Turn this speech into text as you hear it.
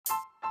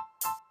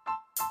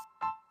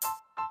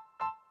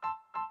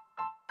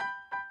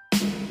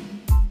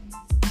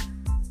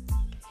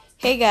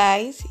Hey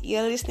guys,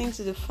 you're listening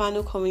to the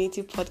Fano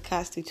Community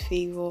Podcast with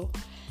Favor,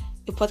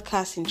 a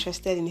podcast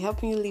interested in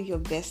helping you live your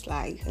best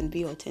life and be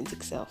your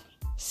authentic self.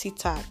 Sit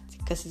tight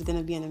because it's going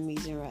to be an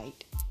amazing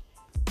ride.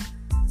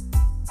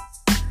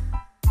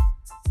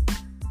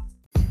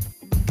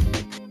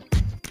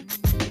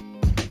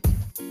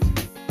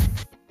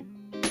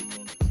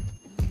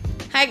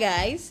 Hi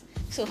guys,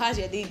 so how's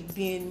your day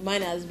been?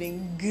 Mine has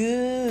been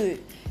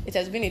good. It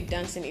has been a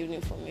dancing evening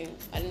for me.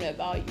 I don't know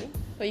about you,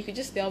 but you could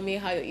just tell me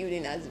how your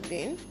evening has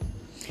been.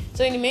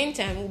 So in the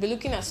meantime, we'll be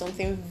looking at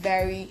something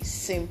very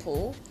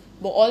simple,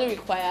 but all it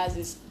requires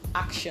is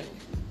action.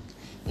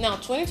 Now,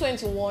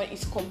 2021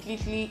 is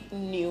completely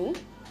new.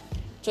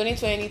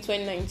 2020,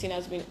 2019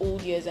 has been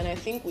old years, and I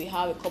think we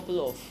have a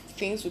couple of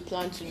things we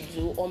plan to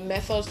do or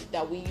methods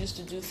that we used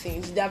to do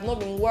things that have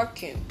not been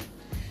working.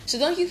 So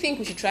don't you think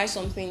we should try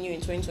something new in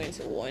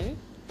 2021?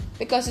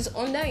 Because it's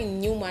under a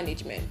new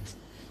management.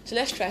 So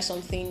let's try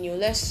something new.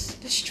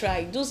 Let's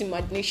try those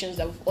imaginations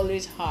that we've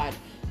always had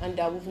and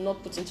that we've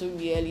not put into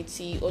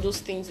reality, or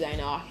those things that are in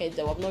our head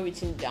that we've not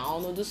written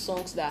down, or those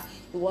songs that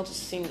we want to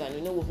sing and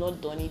we know we've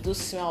not done it, those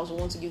smiles we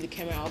want to give the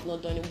camera, we've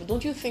not done it. But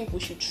don't you think we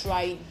should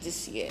try it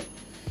this year?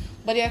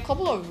 But there are a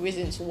couple of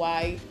reasons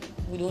why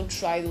we don't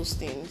try those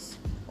things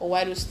or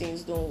why those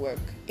things don't work.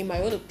 In my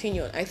own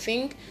opinion, I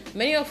think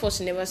many of us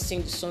never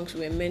sing the songs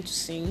we were meant to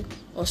sing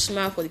or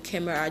smile for the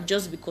camera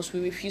just because we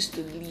refuse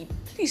to leap.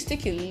 Please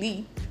take a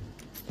leap.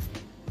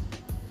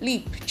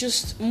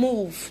 Just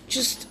move.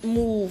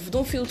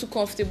 Don't feel too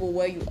comfortable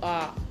where you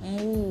are.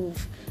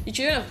 Move. The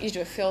children of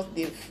Israel felt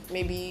they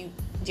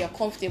are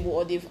comfortable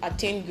or they've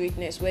attained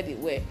greatness where they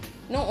were.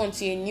 Not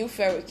until a new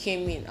Pharaoh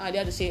came in and they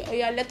had to say, oh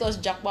yeah, let us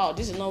jump out.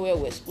 This is not where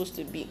we're supposed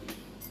to be.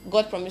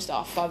 God promised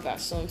our father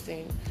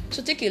something.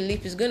 So take a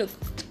leap. It's going to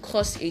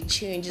cause a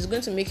change. It's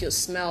going to make your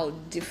smile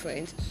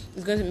different.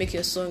 It's going to make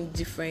your song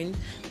different.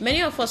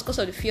 Many of us, because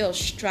of the fear of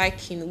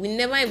striking, we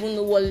never even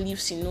know what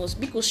lives in us.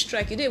 Because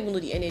strike, you don't even know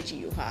the energy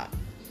you have.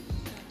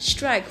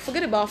 Strike.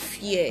 Forget about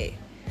fear.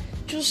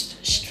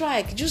 Just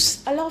strike.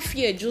 Just allow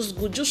fear. Just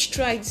go. Just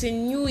strike. It's a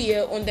new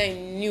year under a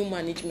new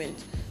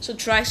management. So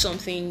try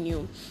something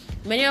new.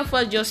 Many of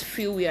us just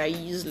feel we are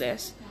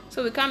useless.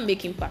 So we can't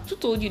make impact. Who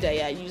told you that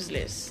you are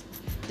useless?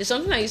 There's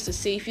something I used to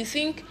say, if you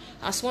think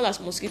as small as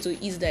mosquito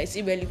is that it's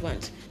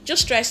irrelevant,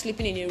 just try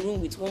sleeping in a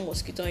room with one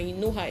mosquito and you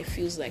know how it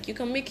feels like. You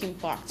can make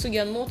impact, so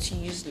you're not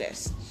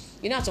useless.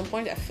 At some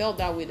point I felt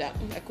that way, that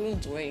I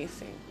couldn't do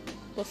anything.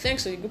 But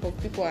thanks to the group of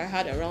people I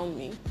had around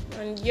me,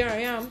 and here I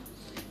am.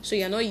 So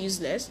you're not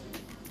useless.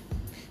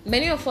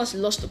 Many of us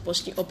lost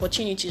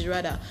opportunities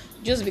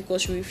just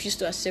because we refused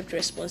to accept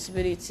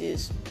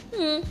responsibilities.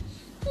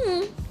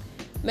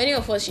 Many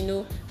of us,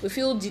 we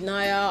feel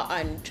denial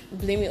and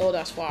blaming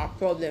others for our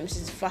problems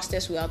is the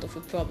fastest way out of a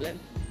problem.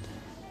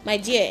 My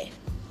dear,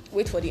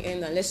 wait for the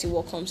end and let's see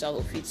what comes out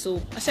of it. So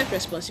accept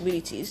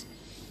responsibilities.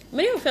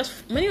 Many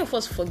of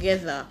us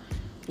forget that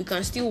we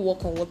can still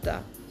walk on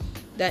water.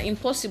 That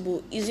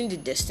impossible isn't the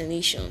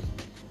destination.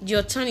 The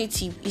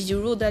alternative is the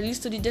road that leads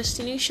to the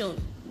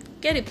destination.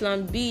 Get a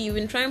plan B. You've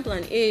been trying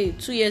plan A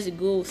 2 years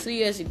ago, 3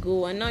 years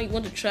ago, and now you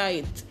want to try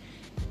it.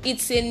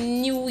 It's a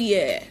new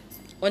year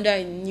under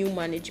a new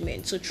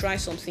management, so try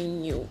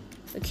something new.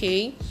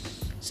 Okay,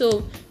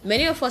 so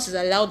many of us is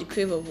allowed the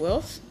crave of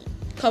wealth,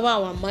 cover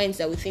our minds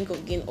that we think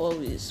of gain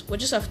always. We're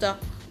just after,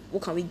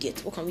 what can we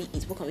get, what can we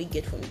eat, what can we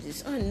get from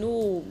this?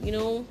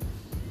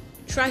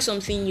 Try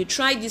something new.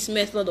 Try this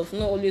method of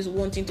not always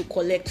wanting to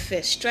collect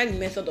first. Try the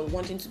method of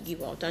wanting to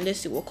give out, and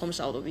let's see what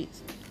comes out of it.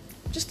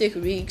 Just take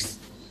risks.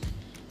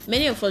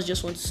 Many of us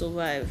just want to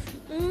survive.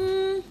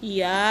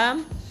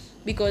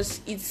 Because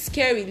it's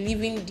scary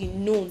leaving the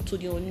known to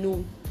the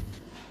unknown.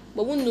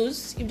 But who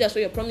knows if that's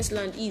where your promised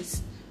land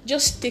is?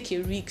 Just take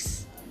a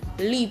risk.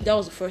 Leap, that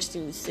was the first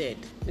thing we said.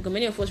 Because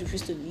many of us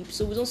refuse to leap,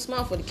 so we don't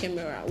smile for the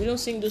camera. We don't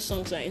sing those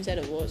songs that are inside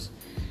of us.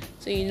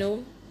 So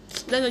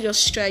let's not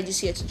just try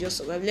this year to just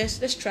survive.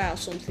 Let's try out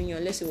something new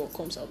and let's see what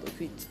comes out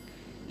of it.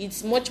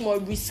 It's much more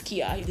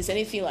riskier if there's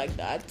anything like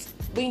that.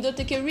 But you don't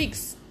take a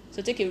risk.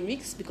 So take a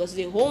risk because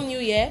it's a whole new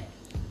year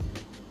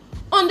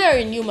under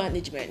a new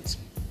management.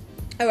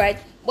 Alright,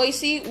 but you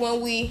see, when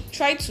we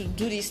try to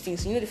do these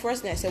things, the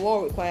first thing I said,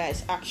 what we require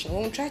is action.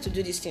 When we try to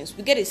do these things,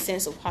 we get a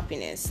sense of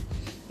happiness.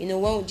 When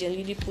we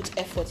genuinely put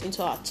effort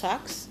into our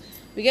tasks,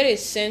 we get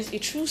a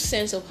true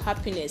sense of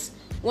happiness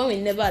when we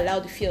never allow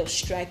the fear of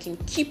striking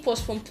keep us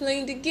from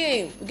playing the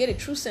game. We get a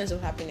true sense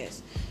of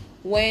happiness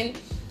when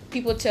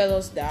people tell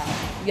us that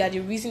we are the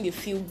reason they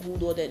feel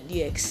good or that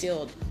they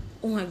excelled.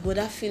 Oh my God,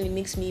 that feeling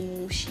makes me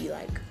mushy.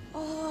 I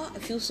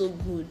feel so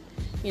good.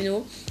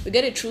 We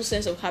get a true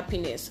sense of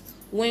happiness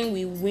when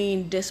we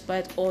win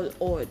despite all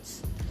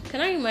odds. Can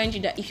I remind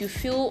you that if you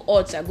feel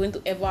odds are going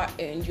to ever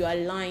end, you are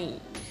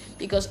lying.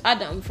 Because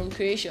Adam from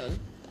creation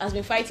has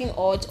been fighting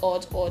odds.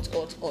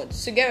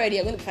 So get ready,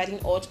 you're going to be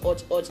fighting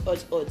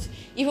odds.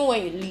 Even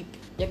when you leap,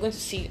 you're going to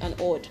see an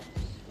odd.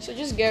 So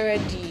just get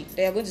ready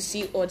that you're going to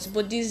see odds.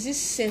 But there's this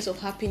sense of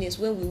happiness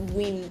when we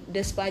win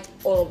despite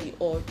all of the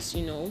odds,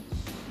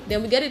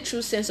 Then we get a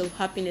true sense of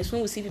happiness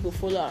when we see people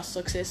follow our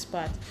success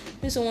path.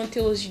 When someone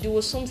tells you there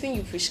was something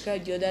you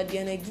prescribed the other day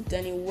and I did it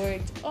and it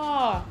worked.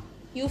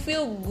 You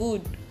feel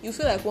good. You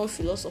feel like one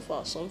philosopher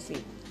or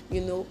something,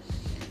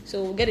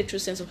 So we get a true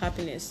sense of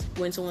happiness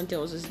when someone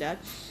tells us that.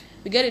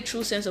 We get a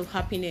true sense of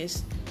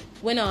happiness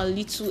when our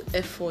little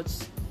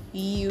efforts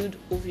yield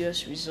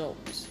obvious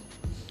results.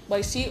 But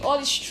you see, all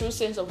this true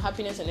sense of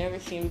happiness and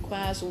everything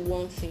requires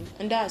one thing,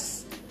 and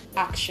that's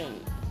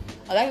action.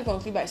 I'd like to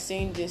conclude by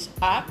saying this: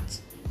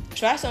 act,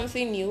 try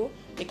something new,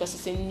 because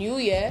it's a new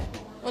year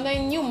under a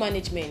new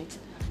management.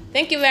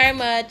 Thank you very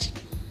much.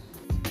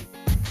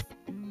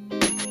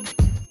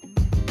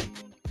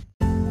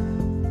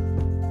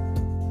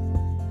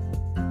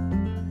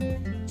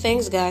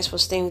 Thanks, guys, for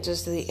staying with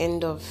us to the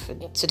end of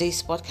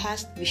today's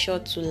podcast. Be sure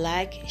to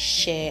like,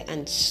 share,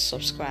 and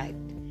subscribe.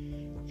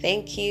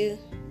 Thank you.